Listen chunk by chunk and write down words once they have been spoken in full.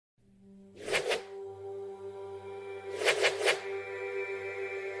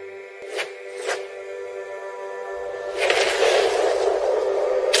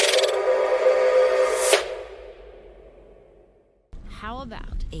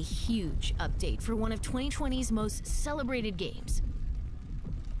huge update for one of 2020's most celebrated games.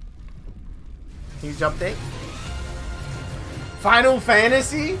 Huge update. Final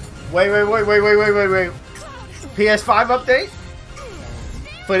Fantasy? Wait. PS5 update?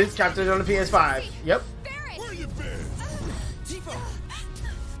 Footage captured on the PS5. Yep. Where you been? Tifa!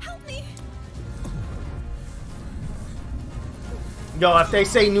 Help me! Yo, if they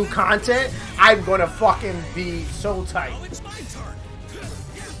say new content, I'm gonna fucking be so tight. Oh, it's my turn.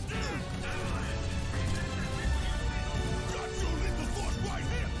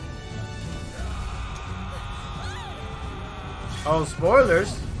 Oh,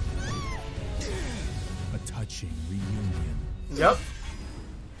 spoilers. A touching reunion. Yep.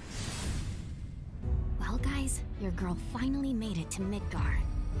 Well, guys, your girl finally made it to Midgar.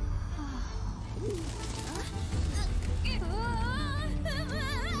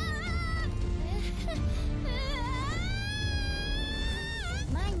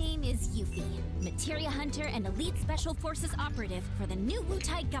 My name is Yuffie, Materia Hunter and Elite Special Forces operative for the new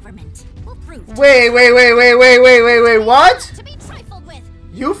Wutai government. We'll prove. Wait, what? To be trifled with.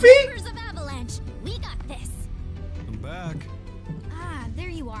 Yuffie? Members of Avalanche, we got this. I'm back. Ah, there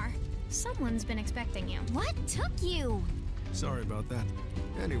you are. Someone's been expecting you. What took you? Sorry about that.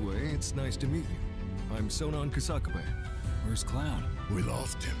 Anyway, it's nice to meet you. I'm Sonon Kusakabe. Where's Clown? We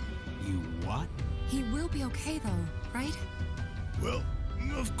lost him. You what? He will be okay though, right? Well,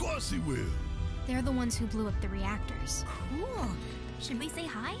 of course he will. They're the ones who blew up the reactors. Cool. Should we say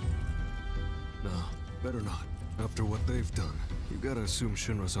hi? No, better not. After what they've done, you gotta assume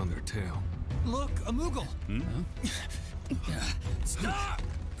Shinra's on their tail. Look, a Moogle! Stop!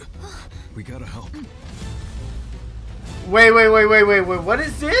 We gotta help. Wait, what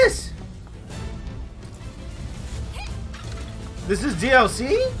is this? This is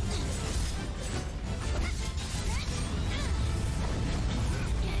DLC?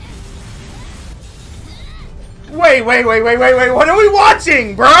 Wait, what are we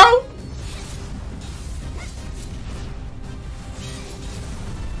watching, bro?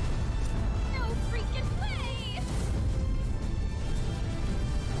 No freaking way!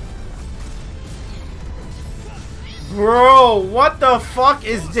 Bro, what the fuck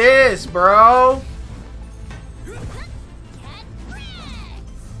is this, bro? You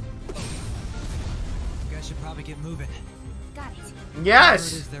guys should probably get moving. Got it. Whatever it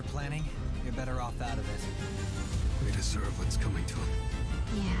Yes. is they're planning, you're better off out of it. We deserve what's coming to them.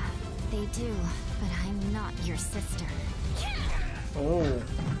 Yeah, they do, but I'm not your sister. Oh.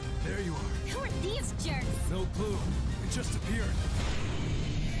 There you are. Who are these jerks? No clue. It just appeared.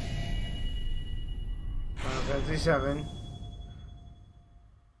 Final Fantasy 7.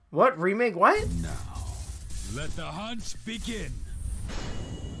 What? Remake what? Now, let the hunt begin.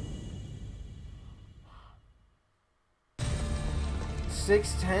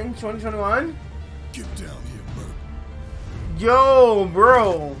 6/10/2021? Get down here, Bert. Yo,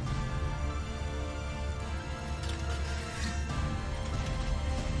 bro.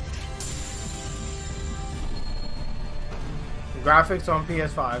 Graphics on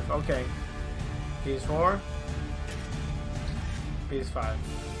PS5. Okay. PS4. PS5.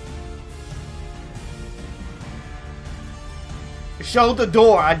 Show the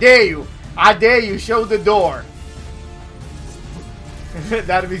door. I dare you. I dare you. Show the door.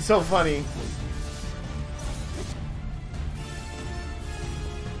 That'd be so funny.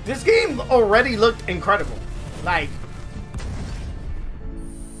 This game already looked incredible. Like,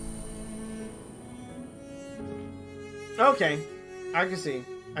 okay, I can see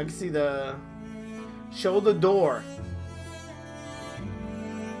the show the door.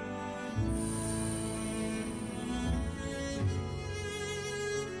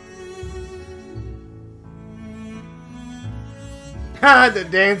 The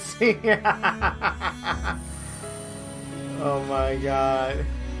dancing. Oh my god.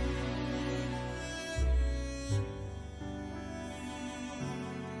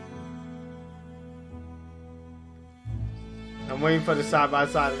 I'm waiting for the side by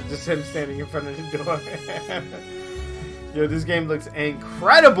side of just him standing in front of the door. Yo, this game looks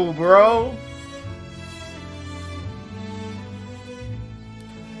incredible, bro.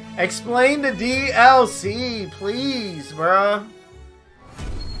 Explain the DLC, please, bro.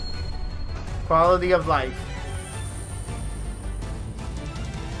 Quality of life.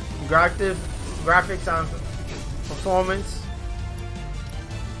 Graphics on performance.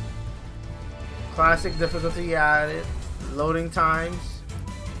 Classic difficulty added. Loading times.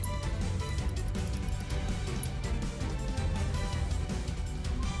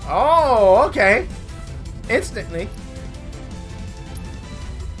 Oh, okay. Instantly.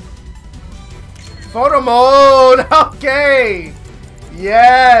 Photo mode. Okay.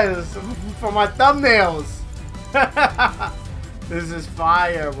 Yes, for my thumbnails. This is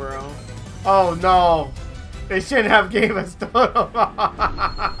fire, bro. Oh no, they shouldn't have gave us total.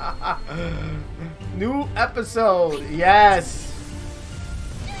 New episode, yes.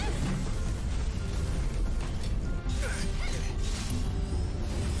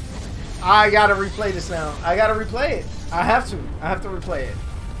 I gotta replay this now. I gotta replay it. I have to replay it.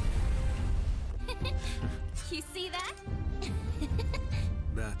 You see that?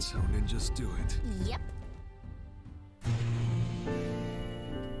 That's how ninjas do it. Yep.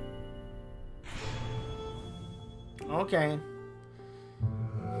 Okay.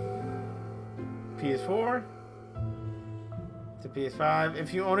 PS4 to PS5.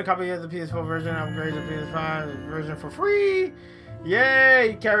 If you own a copy of the PS4 version, upgrade the PS5 version for free.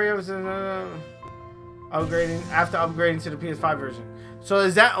 Yay! Carry over to upgrading after upgrading to the PS5 version. So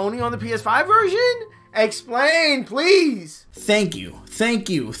is that only on the PS5 version? Explain, please. Thank you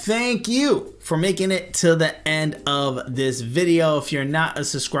for making it to the end of this video. If you're not a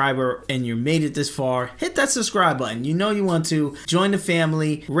subscriber and you made it this far, hit that subscribe button. You know you want to join the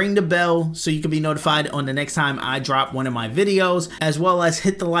family, ring the bell so you can be notified on the next time I drop one of my videos, as well as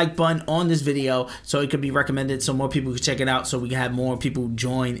hit the like button on this video so it could be recommended so more people can check it out, so we can have more people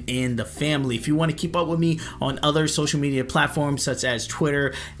join in the family. If you want to keep up with me on other social media platforms such as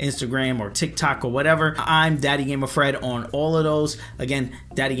Twitter, Instagram, or TikTok or whatever, I'm DaddyGamerFred on all of those. Again,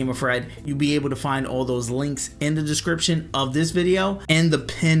 DaddyGamerFred. You'll be able to find all those links in the description of this video and the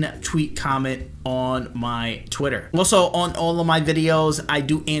pinned tweet comment on my Twitter. Also, on all of my videos, I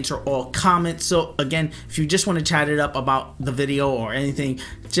do answer all comments. So again, if you just want to chat it up about the video or anything,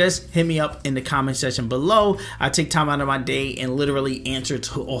 just hit me up in the comment section below. I take time out of my day and literally answer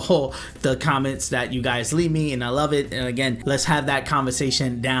to all the comments that you guys leave me, and I love it. And again, let's have that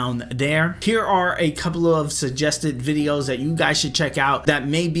conversation down there. Here are a couple of suggested videos that you guys should check out that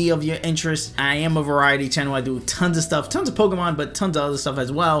may be of your interest. I am a variety channel. I do tons of stuff, tons of Pokemon, but tons of other stuff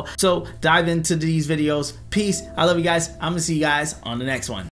as well. So dive into these videos. Peace. I love you guys. I'm gonna see you guys on the next one.